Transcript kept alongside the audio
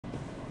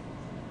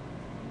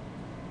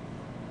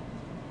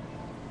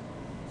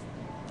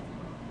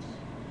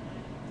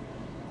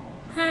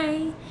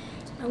Hi,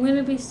 I'm going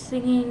to be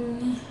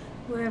singing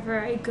Wherever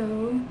I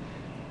Go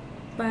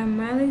by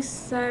Miley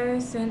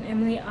Cyrus and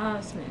Emily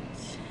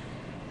Osment.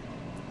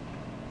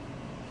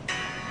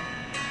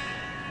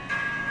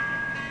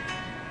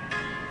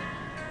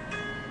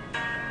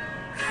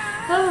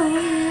 Oh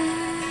yeah.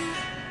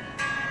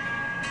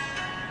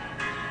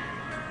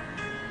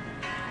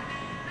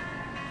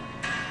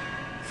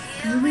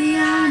 Here we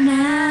are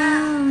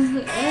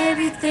now,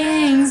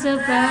 everything's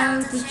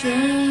about to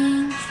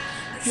change.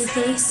 We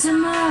face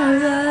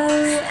tomorrow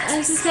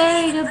as we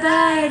say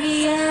goodbye to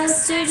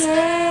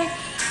yesterday.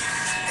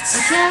 A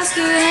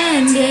chapter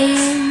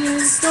ending,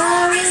 the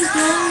story's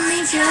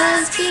only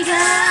just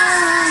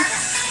begun.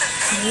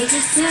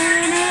 Pages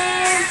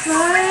turning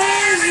for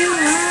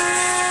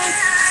everyone.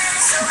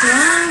 So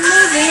I'm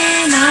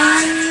moving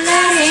on,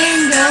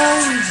 letting go,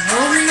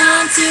 holding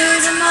on to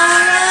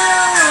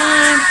tomorrow.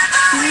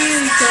 I'm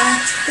used to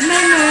the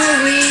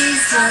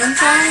memories, but I'm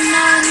finding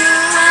out who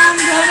I'm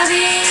gonna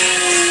be.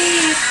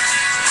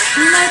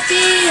 You might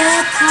be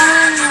a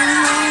part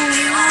of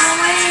you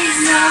always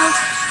know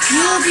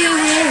you'll be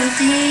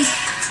with me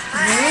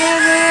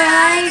wherever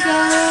I go.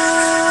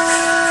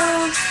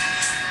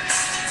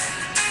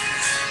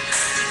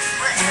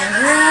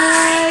 Wherever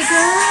I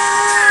go.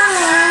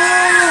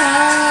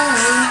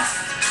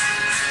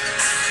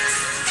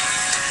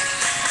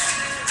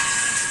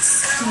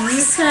 So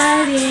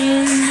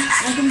exciting,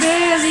 I can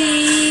barely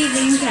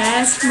even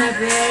catch my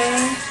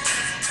breath.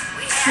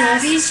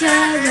 Love each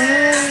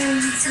other,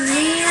 to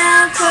lean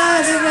out for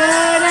the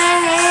road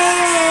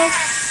ahead.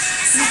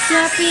 The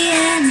happy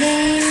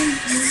ending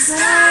is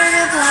part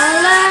of all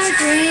our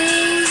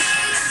dreams.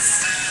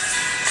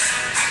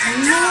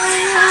 And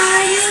knowing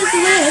God is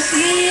with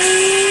me,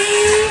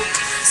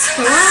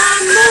 so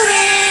I'm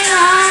moving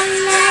on,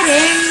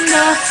 letting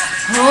go,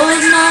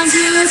 holding on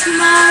to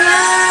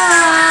tomorrow.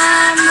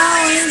 I'm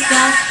always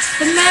got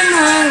the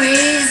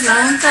memories,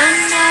 I'm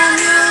finding out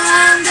who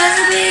I'm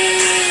gonna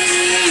be.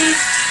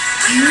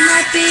 You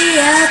might be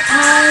a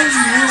part of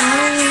me,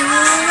 you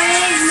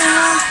always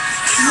know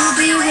you'll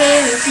be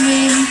with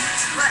me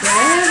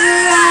wherever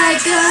I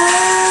go.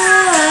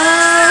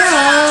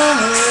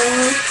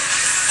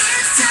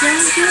 So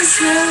don't just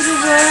show the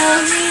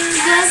world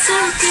we've got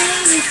something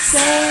to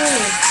say.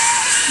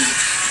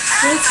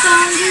 The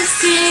song you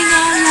sing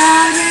out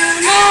loud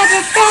will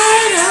never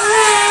fade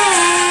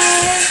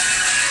away.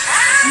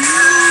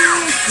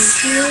 If you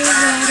feel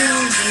that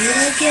I'll do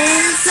it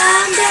again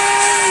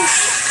someday.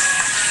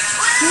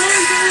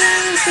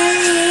 Never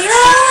fade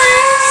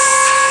away.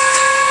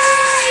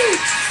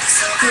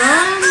 So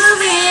I'm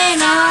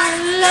moving on,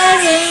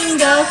 letting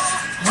go,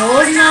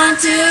 holding on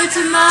to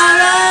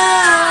tomorrow.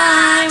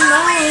 I'm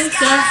always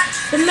got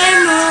the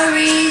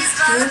memories,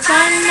 we'll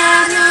find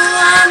out who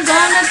I'm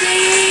gonna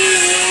be.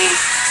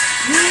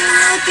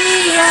 You'll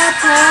be a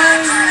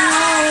part of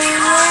me,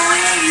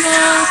 always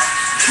know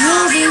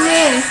you'll be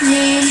with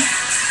me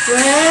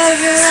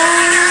wherever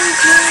I'm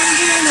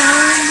changing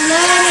on,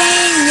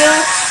 letting go,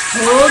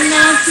 holding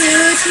on to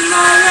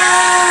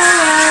tomorrow.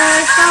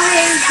 I've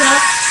always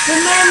got the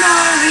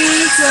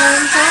memories,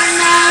 won't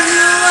find out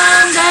who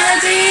I'm gonna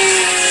be.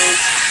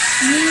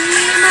 You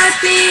might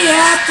be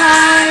a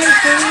part,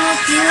 but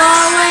hope you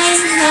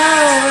always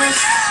know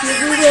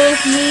you'll be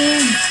with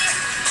me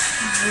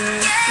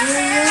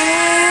wherever